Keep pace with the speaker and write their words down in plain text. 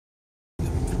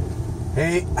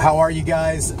Hey, how are you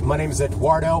guys? My name is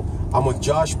Eduardo. I'm with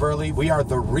Josh Burley. We are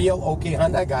the real OK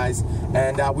Hyundai guys,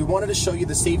 and we wanted to show you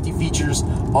the safety features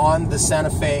on the Santa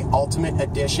Fe Ultimate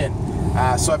Edition.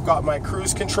 So I've got my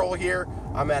cruise control here.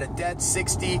 I'm at a dead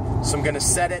 60, so I'm gonna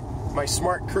set it. My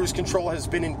smart cruise control has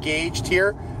been engaged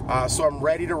here, so I'm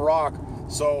ready to rock.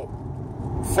 So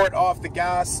foot off the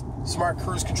gas, smart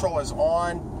cruise control is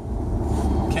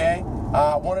on, okay?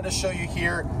 Wanted to show you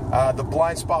here the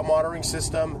blind spot monitoring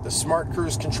system, the smart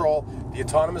cruise control, the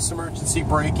autonomous emergency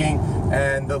braking,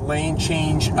 and the lane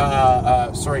change,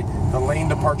 the lane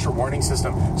departure warning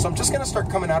system. So I'm just gonna start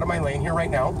coming out of my lane here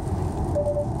right now.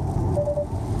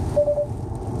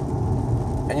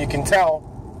 And you can tell,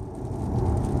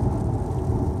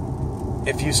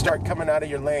 if you start coming out of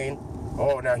your lane,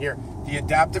 oh, now here, the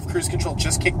adaptive cruise control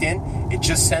just kicked in. It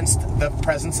just sensed the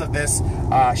presence of this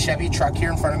Chevy truck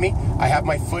here in front of me. I have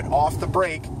my foot off the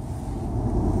brake,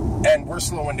 and we're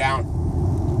slowing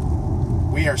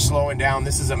down. We are slowing down.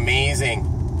 This is amazing.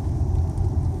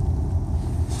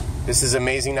 This is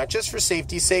amazing. Now, just for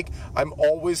safety's sake, I'm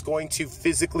always going to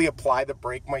physically apply the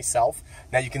brake myself.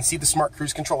 Now, you can see the smart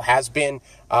cruise control has been,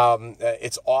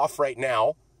 it's off right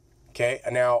now. Okay,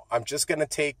 and now I'm just gonna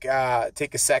take a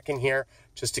second here,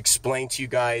 just explain to you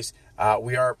guys,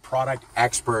 we are product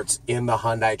experts in the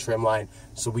Hyundai trim line.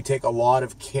 So we take a lot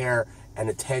of care and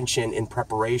attention in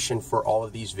preparation for all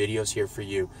of these videos here for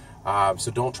you.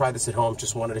 So don't try this at home,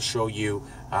 just wanted to show you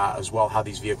as well how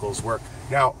these vehicles work.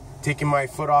 Now, taking my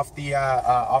foot off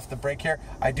the brake here,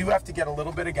 I do have to get a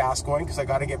little bit of gas going because I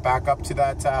gotta get back up to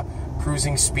that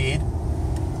cruising speed.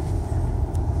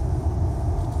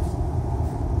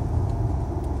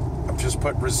 Just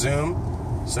put resume.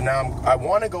 So now I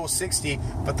want to go 60,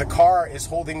 but the car is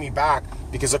holding me back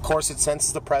because of course it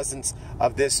senses the presence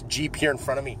of this Jeep here in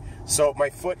front of me. So my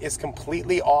foot is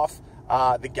completely off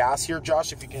the gas here,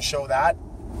 Josh, if you can show that.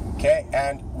 Okay,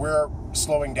 and we're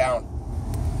slowing down.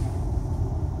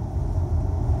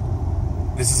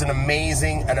 This is an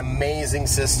amazing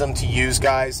system to use,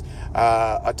 guys.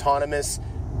 Autonomous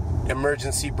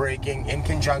emergency braking in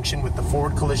conjunction with the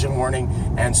forward collision warning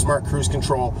and smart cruise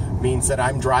control means that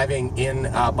I'm driving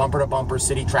in bumper to bumper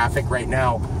city traffic right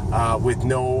now with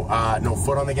no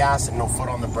foot on the gas and no foot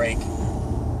on the brake.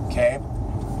 Okay,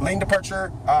 lane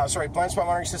departure, blind spot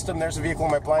monitoring system. There's a vehicle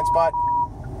in my blind spot.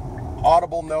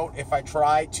 Audible note if I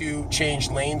try to change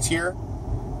lanes here.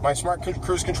 My smart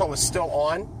cruise control is still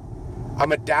on.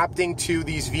 I'm adapting to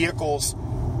these vehicles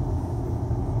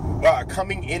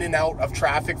coming in and out of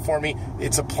traffic for me.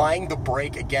 It's applying the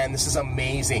brake again. This is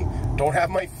amazing. Don't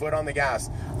have my foot on the gas.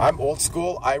 I'm old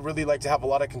school. I really like to have a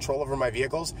lot of control over my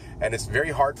vehicles, and it's very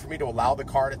hard for me to allow the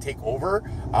car to take over.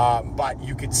 But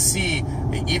you could see,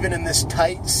 even in this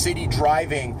tight city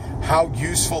driving, how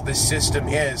useful this system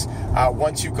is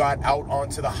once you got out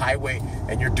onto the highway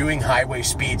and you're doing highway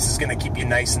speeds. This is going to keep you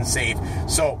nice and safe.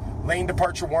 So, lane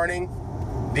departure warning,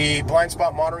 the blind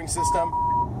spot monitoring system.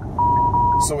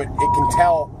 So it can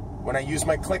tell when I use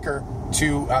my clicker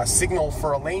to signal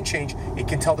for a lane change, it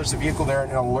can tell there's a vehicle there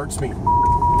and it alerts me.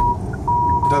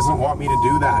 It doesn't want me to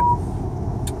do that.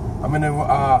 I'm gonna,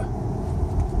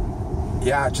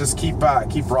 yeah, just keep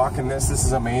rocking this. This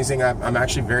is amazing. I'm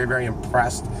actually very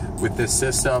impressed with this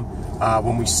system.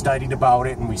 When we studied about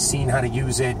it and we've seen how to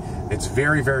use it, it's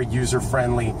very user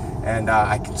friendly, and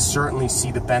I can certainly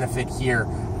see the benefit here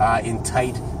in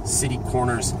tight city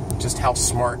corners, just how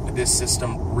smart this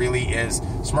system really is.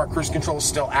 Smart cruise control is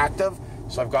still active,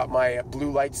 so I've got my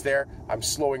blue lights there. I'm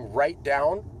slowing right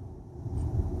down.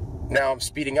 Now I'm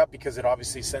speeding up because it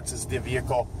obviously senses the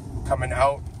vehicle coming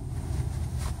out.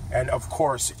 And of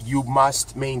course, you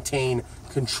must maintain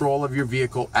control of your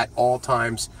vehicle at all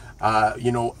times.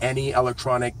 You know, any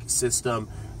electronic system,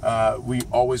 we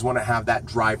always want to have that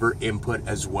driver input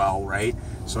as well, right?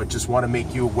 So I just want to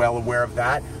make you well aware of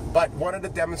that. But wanted to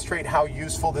demonstrate how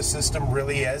useful this system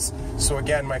really is. So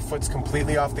again, my foot's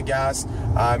completely off the gas.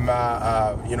 I'm,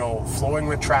 you know, flowing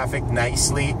with traffic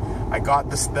nicely. I got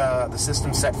the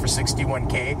system set for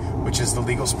 61K, which is the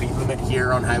legal speed limit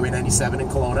here on Highway 97 in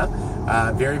Kelowna.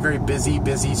 Very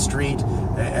busy street.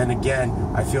 And again,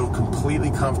 I feel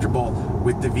completely comfortable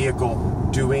with the vehicle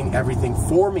doing everything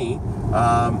for me.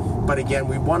 But again,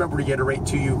 we want to reiterate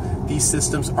to you, these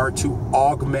systems are to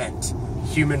augment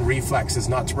human reflexes,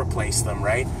 not to replace them,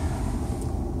 right?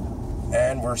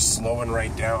 And we're slowing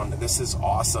right down. This is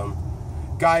awesome.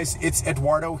 Guys, it's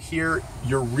Eduardo here,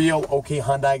 your real OK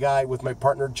Hyundai guy with my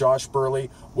partner Josh Burley.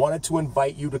 Wanted to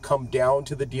invite you to come down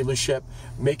to the dealership,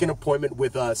 make an appointment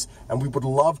with us, and we would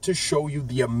love to show you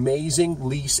the amazing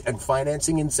lease and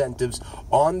financing incentives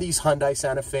on these Hyundai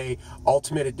Santa Fe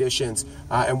Ultimate Editions,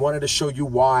 and wanted to show you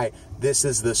why this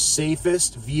is the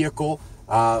safest vehicle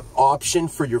option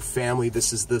for your family.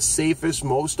 This is the safest,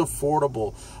 most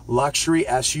affordable luxury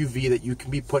SUV that you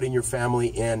can be putting your family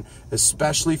in,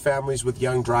 especially families with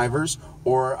young drivers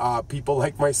or people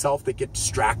like myself that get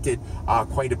distracted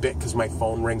quite a bit because my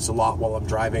phone rings a lot while I'm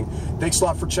driving. Thanks a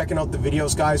lot for checking out the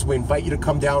videos, guys. We invite you to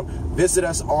come down, visit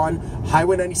us on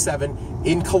Highway 97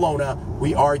 in Kelowna.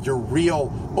 We are your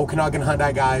real Okanagan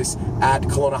Hyundai guys at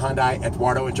Kelowna Hyundai.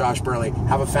 Eduardo and Josh Burley.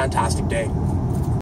 Have a fantastic day.